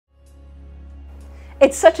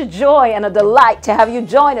It's such a joy and a delight to have you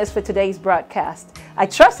join us for today's broadcast. I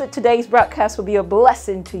trust that today's broadcast will be a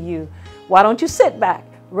blessing to you. Why don't you sit back,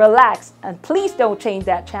 relax, and please don't change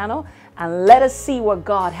that channel, and let us see what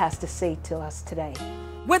God has to say to us today.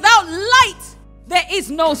 Without light, there is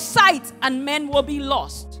no sight, and men will be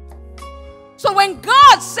lost. So when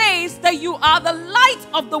God says that you are the light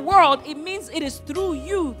of the world, it means it is through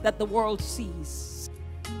you that the world sees.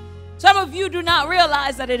 Some of you do not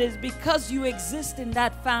realize that it is because you exist in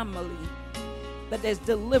that family that there's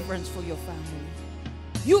deliverance for your family.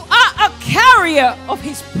 You are a carrier of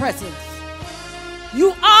His presence.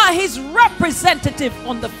 You are His representative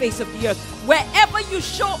on the face of the earth. Wherever you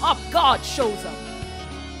show up, God shows up.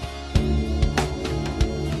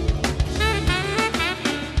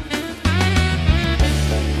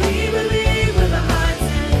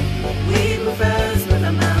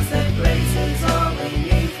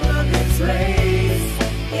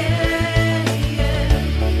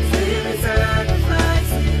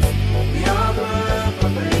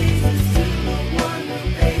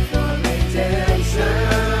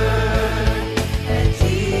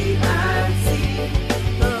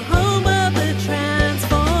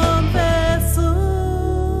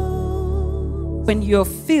 When you're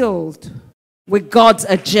filled with God's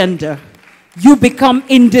agenda, you become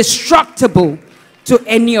indestructible to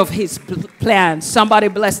any of His plans. Somebody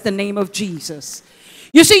bless the name of Jesus.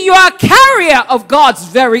 You see, you are a carrier of God's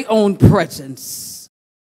very own presence.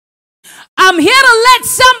 I'm here to let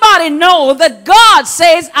somebody know that God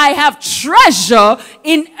says, I have treasure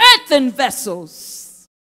in earthen vessels.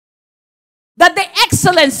 That the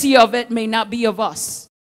excellency of it may not be of us,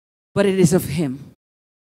 but it is of Him.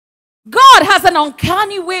 God has an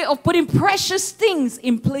uncanny way of putting precious things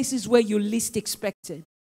in places where you least expect it.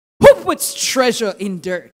 Who puts treasure in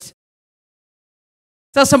dirt?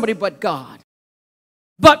 Tell somebody, but God.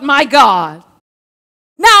 But my God.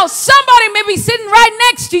 Now, somebody may be sitting right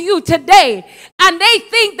next to you today, and they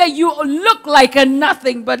think that you look like a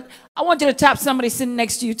nothing, but I want you to tap somebody sitting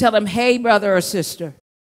next to you. Tell them, hey, brother or sister,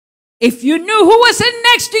 if you knew who was sitting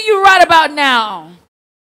next to you right about now,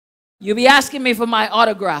 you'll be asking me for my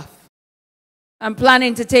autograph. I'm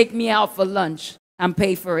planning to take me out for lunch and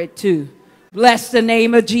pay for it too. Bless the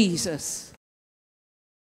name of Jesus.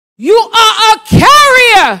 You are a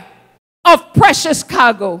carrier of precious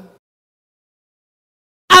cargo.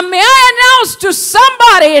 And may I announce to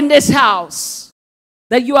somebody in this house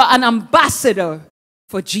that you are an ambassador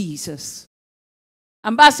for Jesus.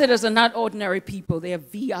 Ambassadors are not ordinary people. They are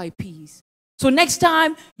VIPs. So next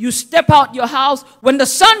time you step out your house, when the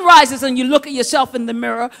sun rises and you look at yourself in the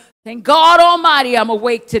mirror, thank God Almighty, I'm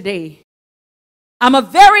awake today. I'm a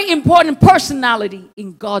very important personality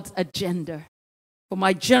in God's agenda for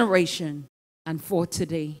my generation and for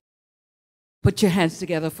today. Put your hands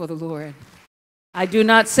together for the Lord. I do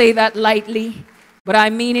not say that lightly, but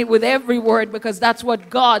I mean it with every word, because that's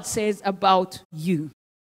what God says about you.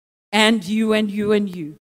 And you and you and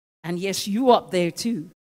you. And yes, you up there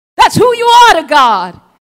too. That's who you are to God.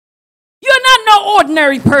 You're not no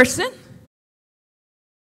ordinary person.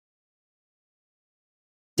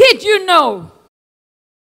 Did you know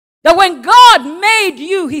that when God made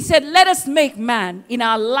you, He said, let us make man in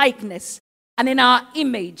our likeness and in our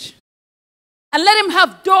image, and let him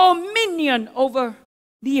have dominion over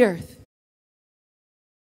the earth?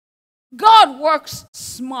 God works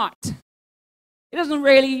smart. He doesn't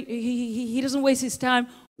really, he doesn't waste His time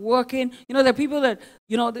working. You know, there are people that,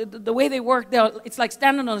 you know, the way they work, it's like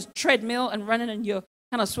standing on a treadmill and running, and you're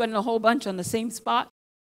kind of sweating a whole bunch on the same spot.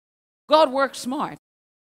 God works smart.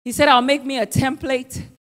 He said, I'll make me a template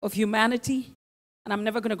of humanity, and I'm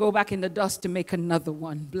never going to go back in the dust to make another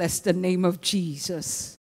one. Bless the name of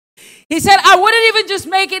Jesus. He said, I wouldn't even just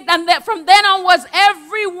make it, and that from then on was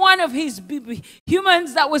every one of His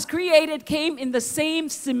humans that was created came in the same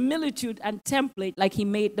similitude and template like He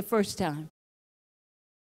made the first time.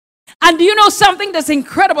 And do you know something that's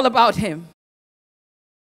incredible about Him?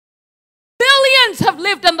 Billions have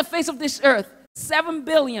lived on the face of this earth. 7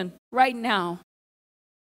 billion right now.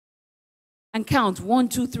 And count, 1,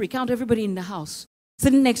 2, 3. Count everybody in the house,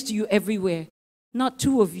 sitting next to you everywhere. Not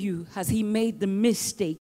 2 of you has He made the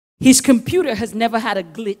mistake. His computer has never had a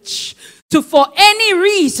glitch to, for any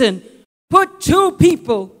reason, put 2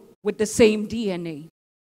 people with the same DNA.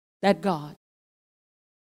 That God.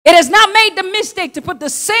 It has not made the mistake to put the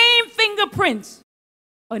same fingerprints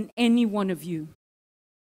on any one of you.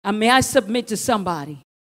 And may I submit to somebody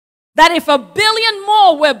that if 1 billion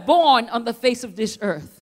more were born on the face of this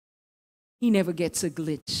earth, He never gets a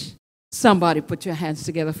glitch. Somebody put your hands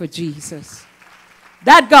together for Jesus.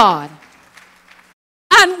 That God.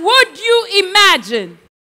 And would you imagine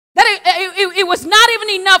That it was not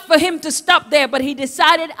even enough for him to stop there, but he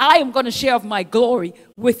decided, I am going to share of my glory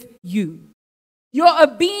with you. You're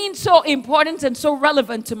being so important and so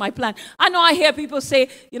relevant to my plan. I know I hear people say,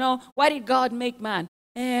 why did God make man?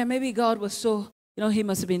 Maybe God was so, he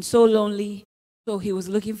must have been so lonely. So he was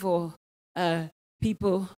looking for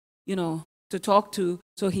people, to talk to.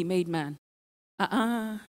 So he made man.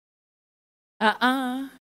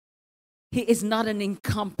 He is not an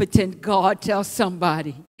incompetent God, tell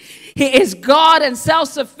somebody. He is God and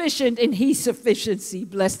self-sufficient in his sufficiency.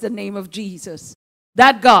 Bless the name of Jesus.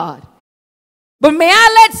 That God. But may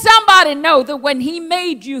I let somebody know that when he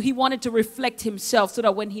made you, he wanted to reflect himself so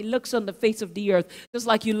that when he looks on the face of the earth, just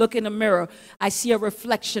like you look in a mirror, I see a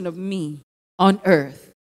reflection of me on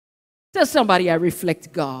earth. Tell somebody I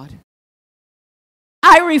reflect God.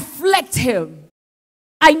 I reflect him.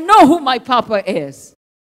 I know who my Papa is.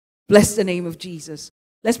 Bless the name of Jesus.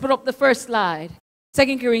 Let's put up the first slide.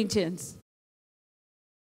 2 Corinthians.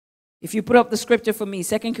 If you put up the scripture for me,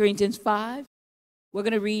 2 Corinthians 5. We're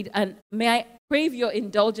going to read, and may I crave your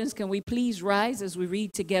indulgence? Can we please rise as we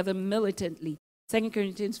read together militantly? 2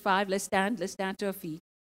 Corinthians 5, let's stand to our feet.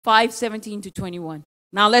 5:17 to 21.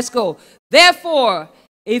 Now let's go. Therefore,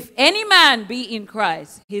 if any man be in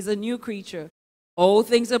Christ, he is a new creature. Old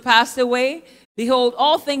things are passed away. Behold,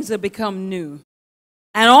 all things have become new.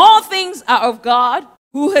 And all things are of God,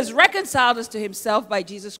 who has reconciled us to himself by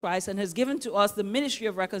Jesus Christ and has given to us the ministry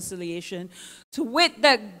of reconciliation, to wit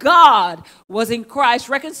that God was in Christ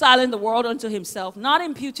reconciling the world unto himself, not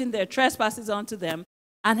imputing their trespasses unto them,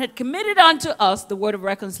 and had committed unto us the word of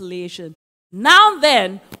reconciliation. Now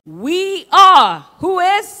then, we are, who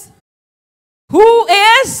is? Who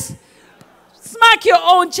is? Smack your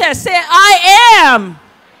own chest. Say, I am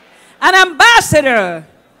an ambassador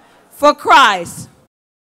for Christ.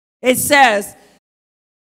 It says,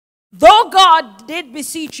 though God did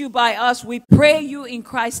beseech you by us, we pray you in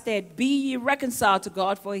Christ's stead, be ye reconciled to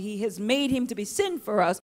God, for he has made him to be sin for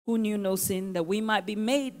us, who knew no sin, that we might be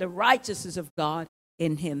made the righteousness of God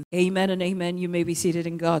in him. Amen and amen. You may be seated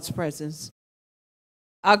in God's presence.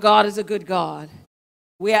 Our God is a good God.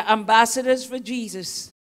 We are ambassadors for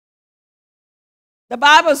Jesus. The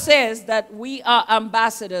Bible says that we are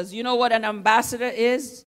ambassadors. You know what an ambassador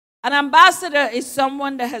is? An ambassador is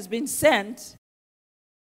someone that has been sent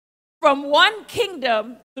from one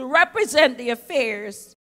kingdom to represent the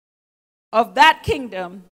affairs of that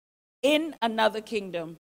kingdom in another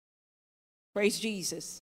kingdom. Praise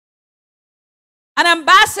Jesus. An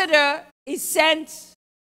ambassador is sent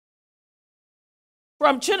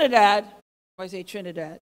from Trinidad, or I say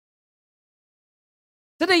Trinidad,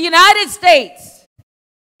 to the United States.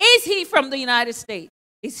 Is he from the United States?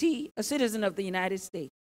 Is he a citizen of the United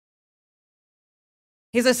States?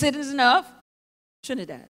 He's a citizen of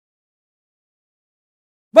Trinidad.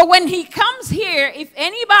 But when he comes here, if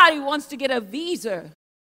anybody wants to get a visa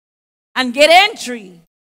and get entry,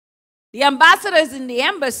 the ambassador is in the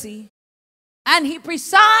embassy, and he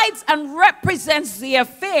presides and represents the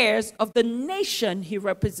affairs of the nation he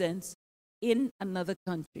represents in another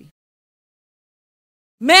country.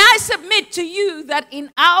 May I submit to you that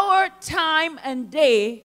in our time and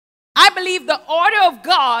day, I believe the order of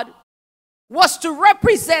God was to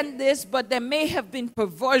represent this, but there may have been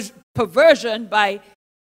perversion by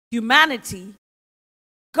humanity.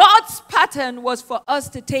 God's pattern was for us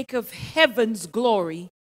to take of heaven's glory,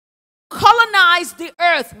 colonize the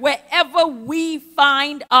earth wherever we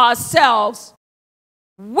find ourselves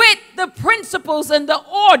with the principles and the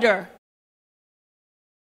order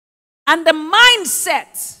and the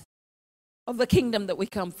mindset of the kingdom that we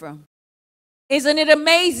come from. Isn't it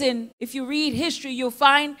amazing? If you read history, you'll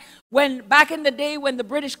find when back in the day when the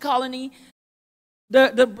British colony,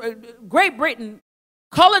 the Great Britain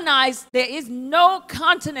colonized, there is no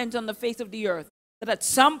continent on the face of the earth that at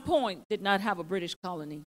some point did not have a British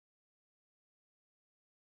colony.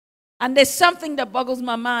 And there's something that boggles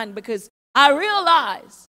my mind, because I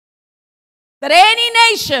realize that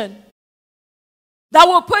any nation that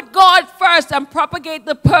will put God first and propagate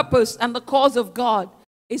the purpose and the cause of God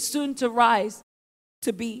is soon to rise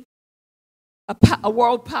to be a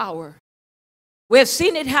world power. We have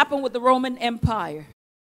seen it happen with the Roman Empire.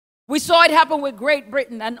 We saw it happen with Great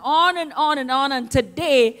Britain, and on and on and on. And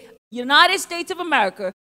today, United States of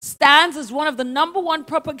America stands as one of the number one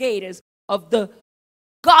propagators of the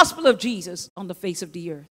gospel of Jesus on the face of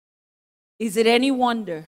the earth. Is it any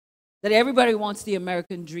wonder that everybody wants the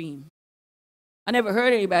American dream? I never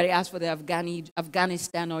heard anybody ask for the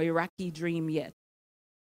Afghanistan or Iraqi dream yet.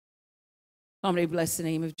 Somebody bless the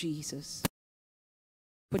name of Jesus.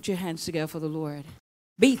 Put your hands together for the Lord.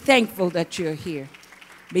 Be thankful that you're here.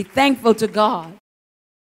 Be thankful to God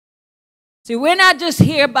See, we're not just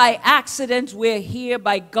here by accident, we're here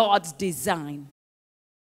by God's design.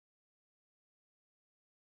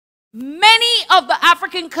 Many of the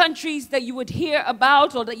African countries that you would hear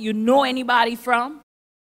about or that you know anybody from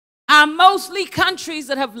are mostly countries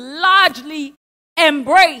that have largely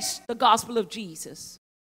embraced the gospel of Jesus.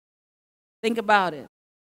 Think about it.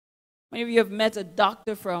 Many of you have met a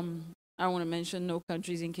doctor from, I don't want to mention no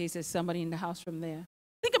countries in case there's somebody in the house from there.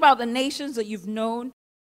 Think about the nations that you've known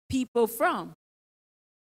people from.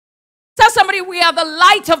 Tell somebody, we are the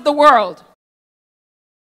light of the world.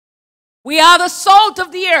 We are the salt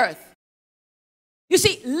of the earth. You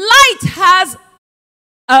see, light has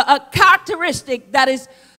a characteristic that is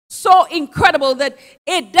so incredible that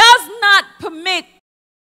it does not permit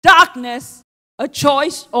darkness a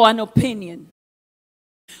choice or an opinion.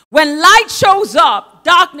 When light shows up,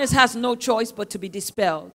 darkness has no choice but to be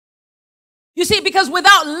dispelled. You see, because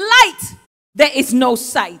without light, there is no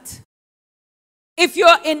sight. If you're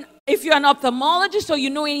an ophthalmologist or you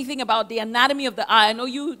know anything about the anatomy of the eye, I know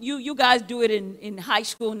you guys do it in high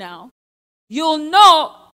school now, you'll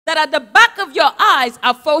know that at the back of your eyes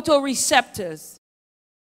are photoreceptors.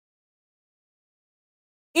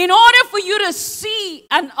 In order for you to see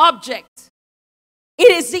an object,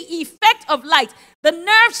 it is the effect of light. The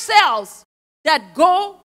nerve cells that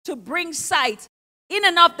go to bring sight in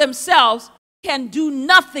and of themselves can do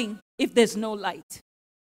nothing if there's no light.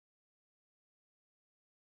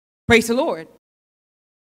 Praise the Lord.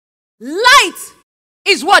 Light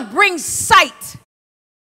is what brings sight.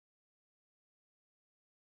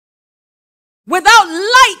 Without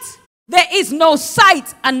light, there is no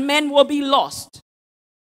sight and men will be lost.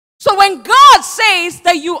 So when God says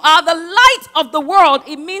that you are the light of the world,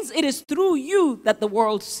 it means it is through you that the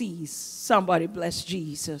world sees. Somebody bless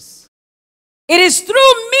Jesus. It is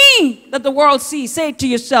through me that the world sees. Say it to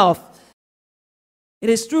yourself.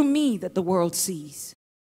 It is through me that the world sees.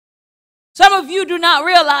 Some of you do not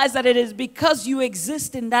realize that it is because you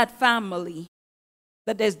exist in that family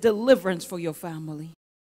that there's deliverance for your family.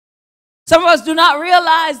 Some of us do not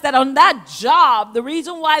realize that on that job, the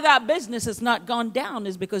reason why that business has not gone down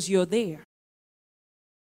is because you're there.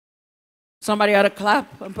 Somebody ought to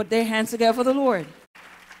clap and put their hands together for the Lord.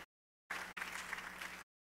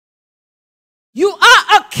 You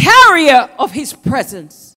are a carrier of His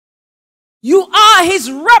presence. You are His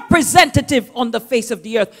representative on the face of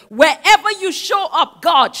the earth. Wherever you show up,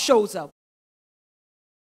 God shows up.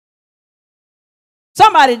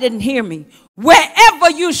 Somebody didn't hear me. Wherever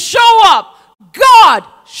you show up, God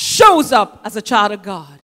shows up as a child of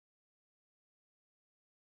God.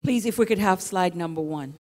 Please, if we could have slide number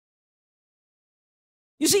 1.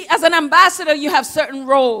 You see, as an ambassador, you have certain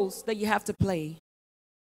roles that you have to play.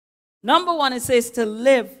 Number 1, it says to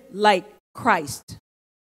live like Christ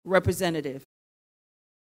representative.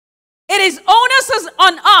 It is onus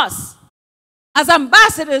on us as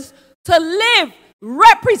ambassadors to live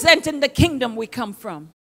representing the kingdom we come from.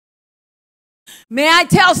 May I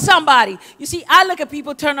tell somebody, you see, I look at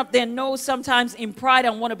people turn up their nose sometimes in pride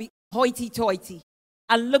and want to be hoity-toity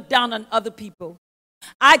and look down on other people.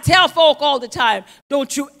 I tell folk all the time,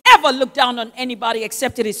 don't you ever look down on anybody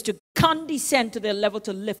except it is to condescend to their level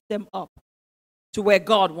to lift them up to where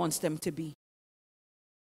God wants them to be.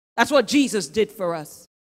 That's what Jesus did for us.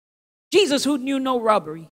 Jesus, who knew no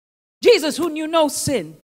robbery, Jesus, who knew no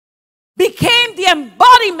sin, became the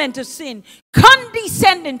embodiment of sin,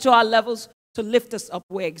 condescending to our levels to lift us up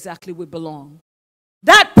where exactly we belong.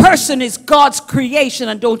 That person is God's creation,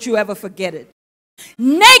 and don't you ever forget it.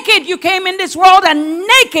 Naked you came in this world, and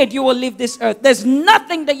naked you will leave this earth. There's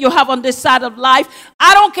nothing that you have on this side of life.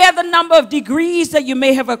 I don't care the number of degrees that you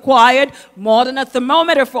may have acquired, more than a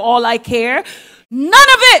thermometer for all I care. None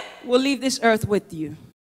of it will leave this earth with you.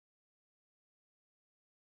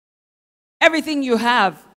 Everything you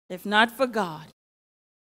have, if not for God,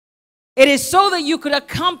 it is so that you could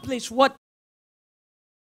accomplish what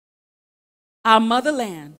our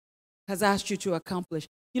motherland has asked you to accomplish.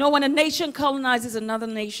 You know, when a nation colonizes another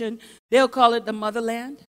nation, they'll call it the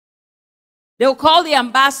motherland. They'll call the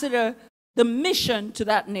ambassador the mission to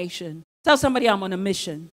that nation. Tell somebody, I'm on a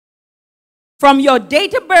mission. From your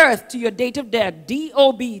date of birth to your date of death,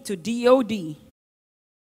 D-O-B to D-O-D,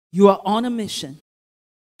 you are on a mission.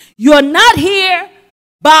 You are not here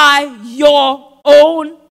by your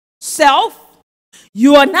own self.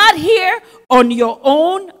 You are not here on your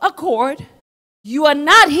own accord. You are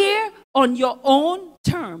not here on your own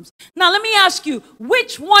terms. Now, let me ask you,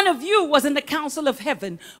 which one of you was in the council of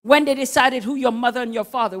heaven when they decided who your mother and your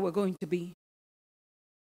father were going to be?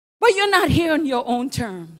 But you're not here on your own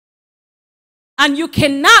terms. And you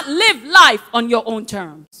cannot live life on your own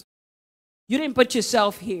terms. You didn't put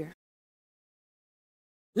yourself here.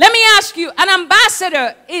 Let me ask you, an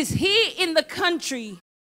ambassador, is he in the country?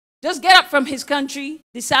 Just get up from his country,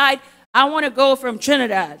 decide, I want to go from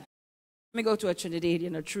Trinidad. Let me go to a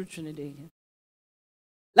Trinidadian, a true Trinidadian.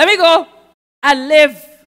 Let me go and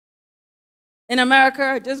live in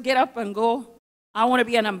America. Just get up and go. I want to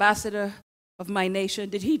be an ambassador of my nation.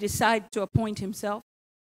 Did he decide to appoint himself?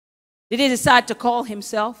 Did he decide to call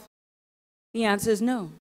himself? The answer is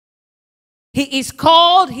no. He is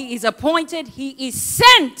called, he is appointed, he is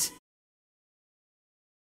sent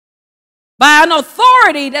by an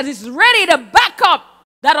authority that is ready to back up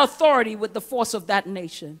that authority with the force of that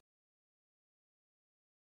nation.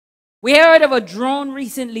 We heard of a drone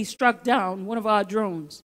recently struck down, one of our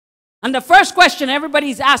drones. And the first question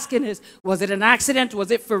everybody's asking is, was it an accident?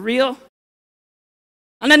 Was it for real?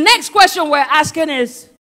 And the next question we're asking is,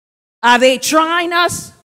 are they trying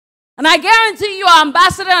us? And I guarantee you our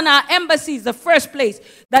ambassador and our embassy is the first place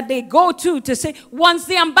that they go to say, once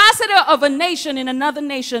the ambassador of a nation in another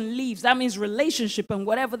nation leaves, that means relationship and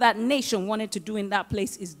whatever that nation wanted to do in that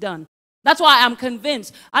place is done. That's why I'm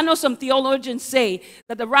convinced. I know some theologians say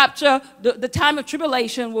that the rapture, the time of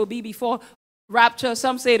tribulation will be before rapture.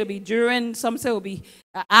 Some say it'll be during, some say it'll be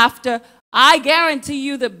after. I guarantee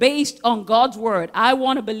you that based on God's word, I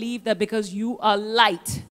want to believe that because you are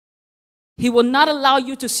light, he will not allow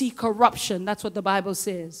you to see corruption. That's what the Bible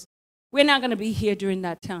says. We're not going to be here during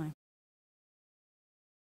that time.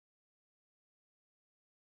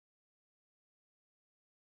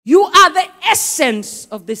 You are the essence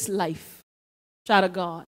of this life, child of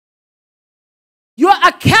God. You are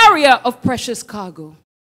a carrier of precious cargo.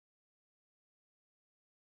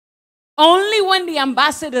 Only when the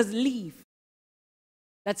ambassadors leave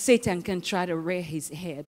that Satan can try to rear his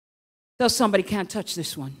head. So somebody can't touch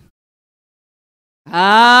this one.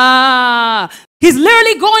 He's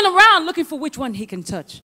literally going around looking for which one he can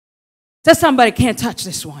touch. So somebody can't touch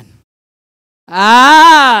this one.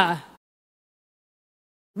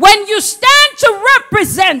 When you stand to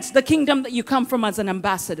represent the kingdom that you come from as an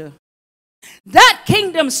ambassador, that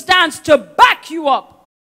kingdom stands to back you up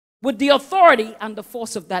with the authority and the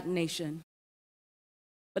force of that nation.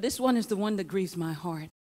 But this one is the one that grieves my heart.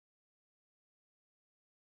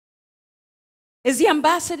 Is the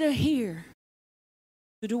ambassador here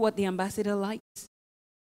to do what the ambassador likes?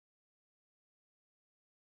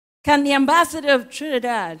 Can the ambassador of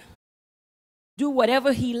Trinidad do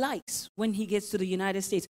whatever he likes when he gets to the United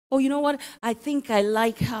States? Oh, you know what? I think I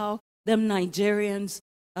like how them Nigerians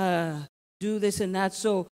do this and that.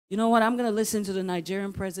 So, you know what? I'm going to listen to the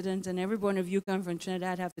Nigerian president, and every one of you come from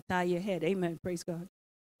Trinidad have to tie your head. Amen. Praise God.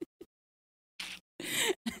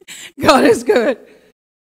 God is good.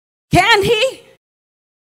 Can he?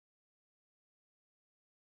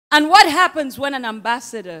 And what happens when an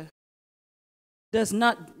ambassador does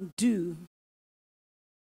not do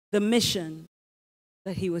the mission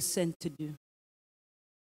that he was sent to do?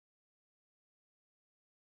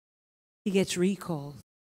 He gets recalled.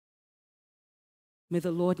 May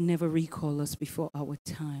the Lord never recall us before our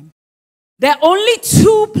time. There are only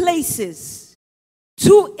two places,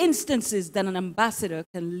 two instances that an ambassador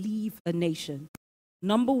can leave a nation.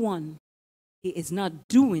 Number one, he is not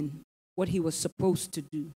doing what he was supposed to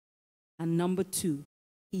do. And number two,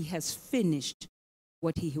 he has finished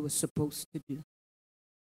what he was supposed to do.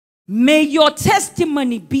 May your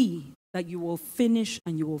testimony be that you will finish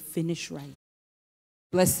and you will finish right.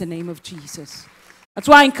 Bless the name of Jesus. That's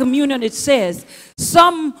why in communion it says,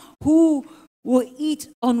 some who will eat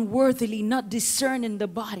unworthily, not discerning the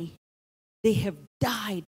body, they have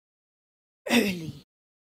died early.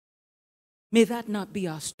 May that not be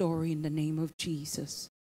our story in the name of Jesus.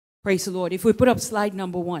 Praise the Lord. If we put up slide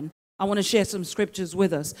number 1, I want to share some scriptures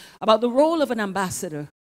with us about the role of an ambassador.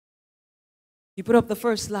 You put up the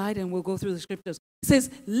first slide and we'll go through the scriptures. It says,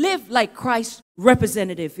 live like Christ's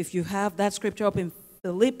representative. If you have that scripture up in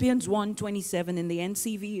Philippians 1:27 in the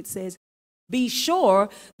NCV, it says, be sure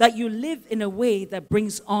that you live in a way that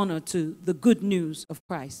brings honor to the good news of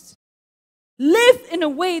Christ. Live in a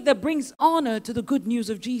way that brings honor to the good news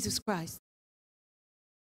of Jesus Christ.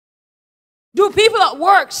 Do people at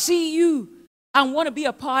work see you and want to be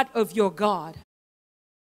a part of your God?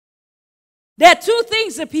 There are two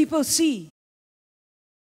things that people see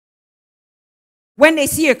when they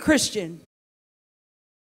see a Christian.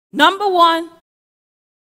 Number one,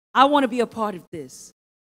 I want to be a part of this.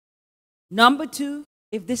 Number two,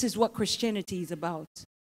 if this is what Christianity is about,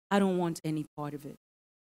 I don't want any part of it.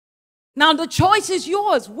 Now the choice is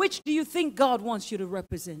yours. Which do you think God wants you to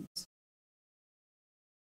represent?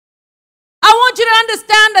 I want you to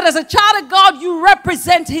understand that as a child of God, you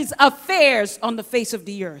represent his affairs on the face of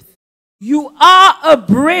the earth. You are a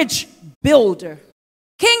bridge builder.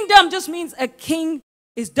 Kingdom just means a king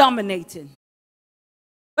is dominating.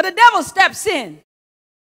 But the devil steps in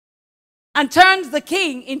and turns the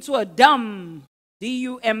king into a dumb,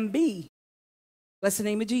 D-U-M-B. Bless the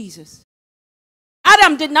name of Jesus.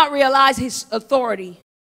 Adam did not realize his authority.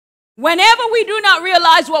 Whenever we do not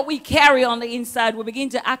realize what we carry on the inside, we begin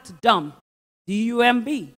to act dumb.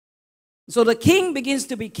 D-U-M-B. So the king begins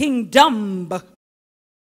to be kingdom,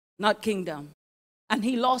 not kingdom. And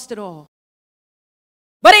he lost it all.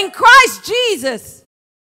 But in Christ Jesus,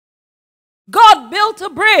 God built a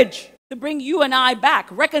bridge to bring you and I back,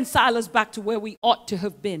 reconcile us back to where we ought to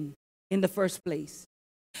have been in the first place.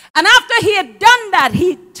 And after he had done that,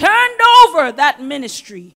 he turned over that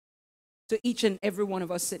ministry to each and every one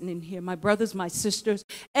of us sitting in here. My brothers, my sisters,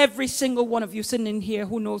 every single one of you sitting in here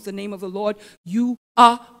who knows the name of the Lord, you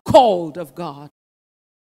are called of God.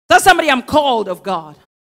 Tell somebody, I'm called of God.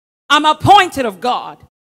 I'm appointed of God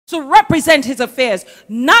to represent his affairs.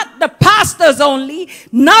 Not the pastors only,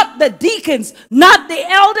 not the deacons, not the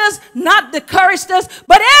elders, not the choristers,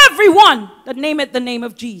 but everyone that nameth the name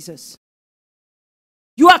of Jesus.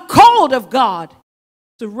 You are called of God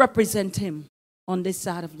to represent him on this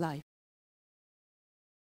side of life.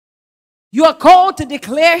 You are called to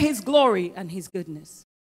declare his glory and his goodness.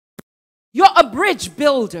 You're a bridge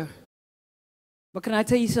builder. But can I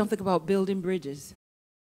tell you something about building bridges?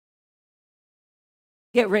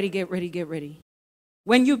 Get ready, get ready, get ready.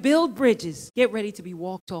 When you build bridges, get ready to be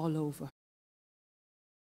walked all over.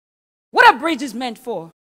 What are bridges meant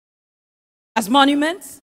for? As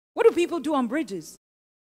monuments? What do people do on bridges?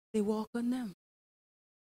 They walk on them.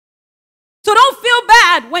 So don't feel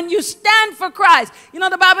bad when you stand for Christ. You know,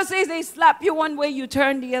 the Bible says they slap you one way, you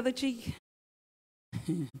turn the other cheek.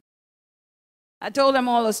 I told them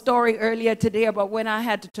all a story earlier today about when I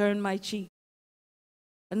had to turn my cheek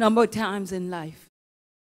a number of times in life.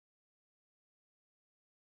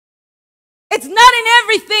 It's not in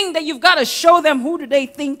everything that you've got to show them who do they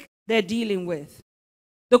think they're dealing with.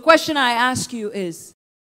 The question I ask you is,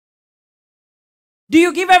 do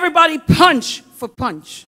you give everybody punch for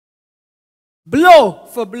punch? Blow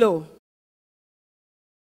for blow?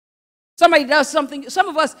 Somebody does something, some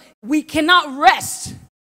of us, we cannot rest.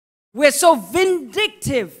 We're so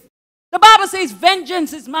vindictive. The Bible says,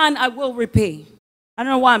 vengeance is mine, I will repay. I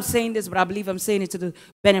don't know why I'm saying this, but I believe I'm saying it to the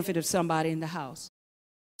benefit of somebody in the house.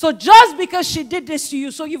 So just because she did this to you,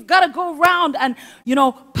 so you've got to go around and,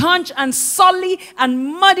 punch and sully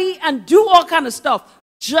and muddy and do all kind of stuff.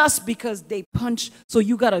 Just because they punch, so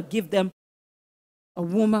you got to give them a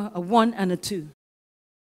woman, a 1 and a 2.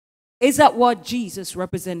 Is that what Jesus'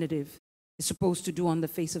 representative is supposed to do on the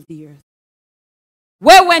face of the earth?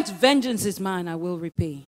 Where went vengeance is mine, I will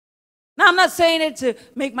repay. Now, I'm not saying it to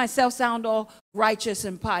make myself sound all righteous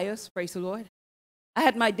and pious. Praise the Lord. I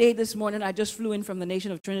had my day this morning. I just flew in from the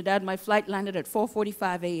nation of Trinidad. My flight landed at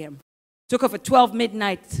 4:45 a.m. Took off at 12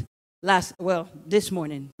 midnight this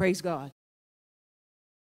morning. Praise God.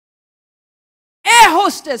 Air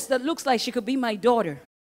hostess that looks like she could be my daughter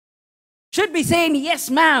should be saying yes,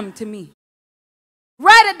 ma'am, to me.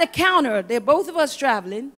 Right at the counter, they're both of us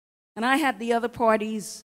traveling, and I had the other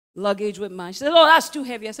party's luggage with mine. She said, oh, that's too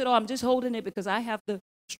heavy. I said, oh, I'm just holding it because I have the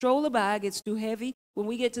stroller bag. It's too heavy. When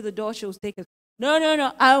we get to the door, she'll take us.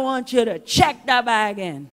 No, I want you to check that bag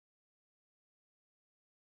in.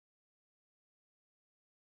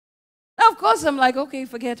 Of course, I'm like, okay,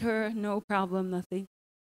 forget her, no problem, nothing.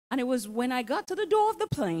 And it was when I got to the door of the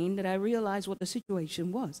plane that I realized what the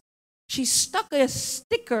situation was. She stuck a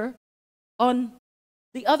sticker on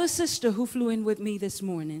the other sister who flew in with me this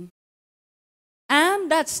morning.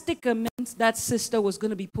 And that sticker meant that sister was going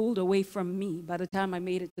to be pulled away from me by the time I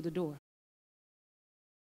made it to the door.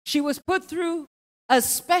 She was put through a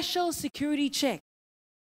special security check.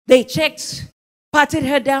 They checked, patted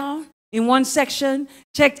her down in one section,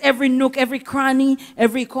 checked every nook, every cranny,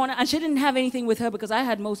 every corner, and she didn't have anything with her because I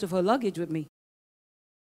had most of her luggage with me.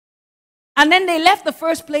 And then they left the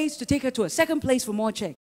first place to take her to a second place for more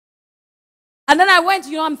check. And then I went,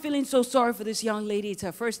 I'm feeling so sorry for this young lady. It's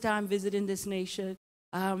her first time visiting this nation.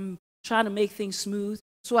 I'm trying to make things smooth.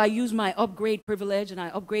 So I used my upgrade privilege and I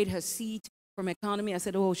upgrade her seat from economy. I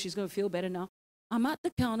said, oh, she's going to feel better now. I'm at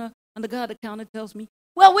the counter, and the guy at the counter tells me,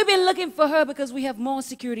 well, we've been looking for her because we have more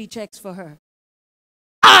security checks for her.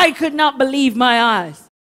 I could not believe my eyes.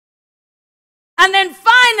 And then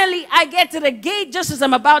finally, I get to the gate just as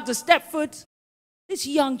I'm about to step foot. This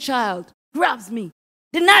young child grabs me.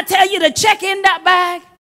 Didn't I tell you to check in that bag?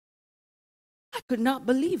 I could not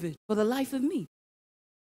believe it for the life of me.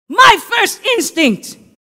 My first instinct,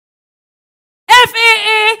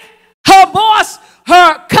 FAA, her boss,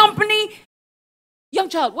 her company. Young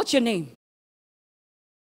child, what's your name?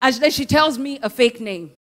 As then she tells me a fake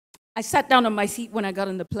name. I sat down on my seat when I got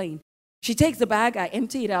on the plane. She takes the bag, I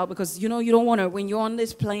empty it out because, you know, you don't want to, when you're on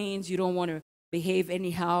these planes, you don't want to behave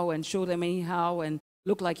anyhow and show them anyhow and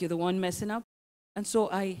look like you're the one messing up. And so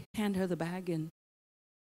I hand her the bag, and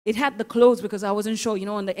it had the clothes because I wasn't sure. You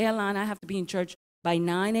know, on the airline, I have to be in church by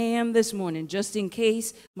 9 a.m. this morning, just in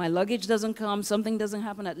case my luggage doesn't come, something doesn't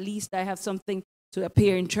happen, at least I have something to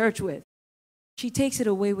appear in church with. She takes it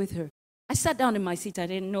away with her. I sat down in my seat. I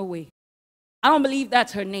didn't know way. I don't believe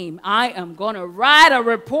that's her name. I am going to write a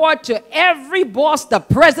report to every boss, the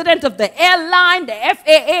president of the airline, the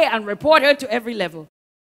FAA, and report her to every level.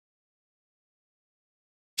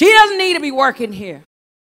 She doesn't need to be working here.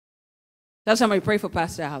 Tell somebody, pray for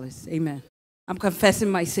Pastor Alice. Amen. I'm confessing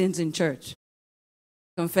my sins in church.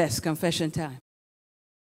 Confession time.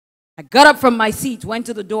 I got up from my seat, went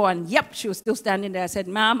to the door, and yep, she was still standing there. I said,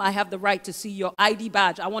 ma'am, I have the right to see your ID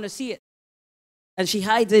badge. I want to see it. And she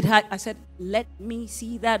hides it. I said, let me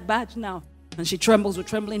see that badge now. And she trembles with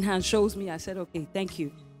trembling hands, shows me. I said, okay, thank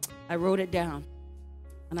you. I wrote it down.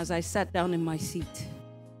 And as I sat down in my seat,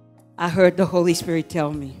 I heard the Holy Spirit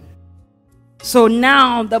tell me. So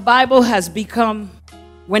now the Bible has become,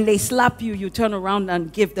 when they slap you, you turn around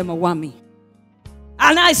and give them a whammy.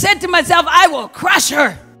 And I said to myself, I will crush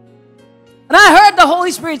her. And I heard the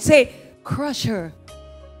Holy Spirit say, crush her.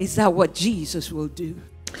 Is that what Jesus will do?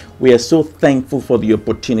 We are so thankful for the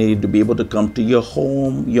opportunity to be able to come to your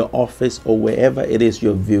home, your office, or wherever it is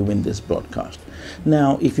you're viewing this broadcast.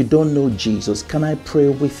 Now, if you don't know Jesus, can I pray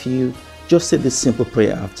with you? Just say this simple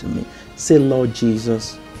prayer after me. Say, Lord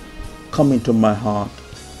Jesus, come into my heart.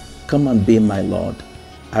 Come and be my Lord.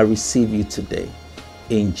 I receive you today.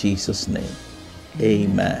 In Jesus' name,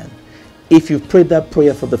 amen. If you've prayed that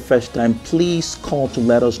prayer for the first time, please call to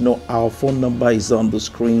let us know. Our phone number is on the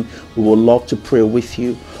screen. We would love to pray with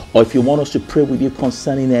you. Or if you want us to pray with you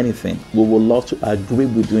concerning anything, we would love to agree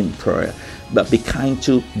with you in prayer. But be kind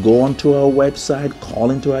to go onto our website,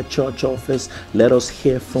 call into our church office. Let us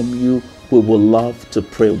hear from you. We would love to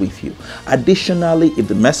pray with you. Additionally, if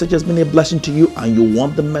the message has been a blessing to you and you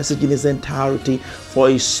want the message in its entirety, for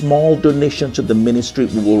a small donation to the ministry,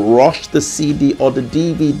 we will rush the CD or the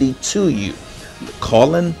DVD to you.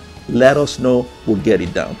 Call in, let us know, we'll get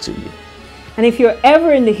it down to you. And if you're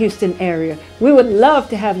ever in the Houston area, we would love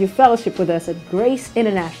to have you fellowship with us at Grace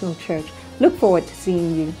International Church. Look forward to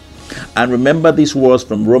seeing you. And remember these words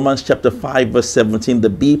from Romans chapter 5 verse 17. The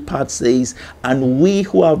B part says, and we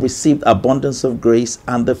who have received abundance of grace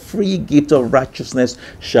and the free gift of righteousness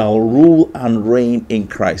shall rule and reign in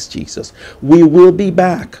Christ Jesus. We will be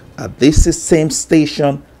back at this same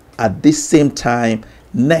station at this same time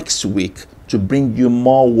next week to bring you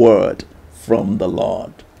more word from the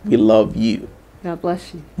Lord. We love you. God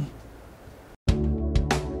bless you.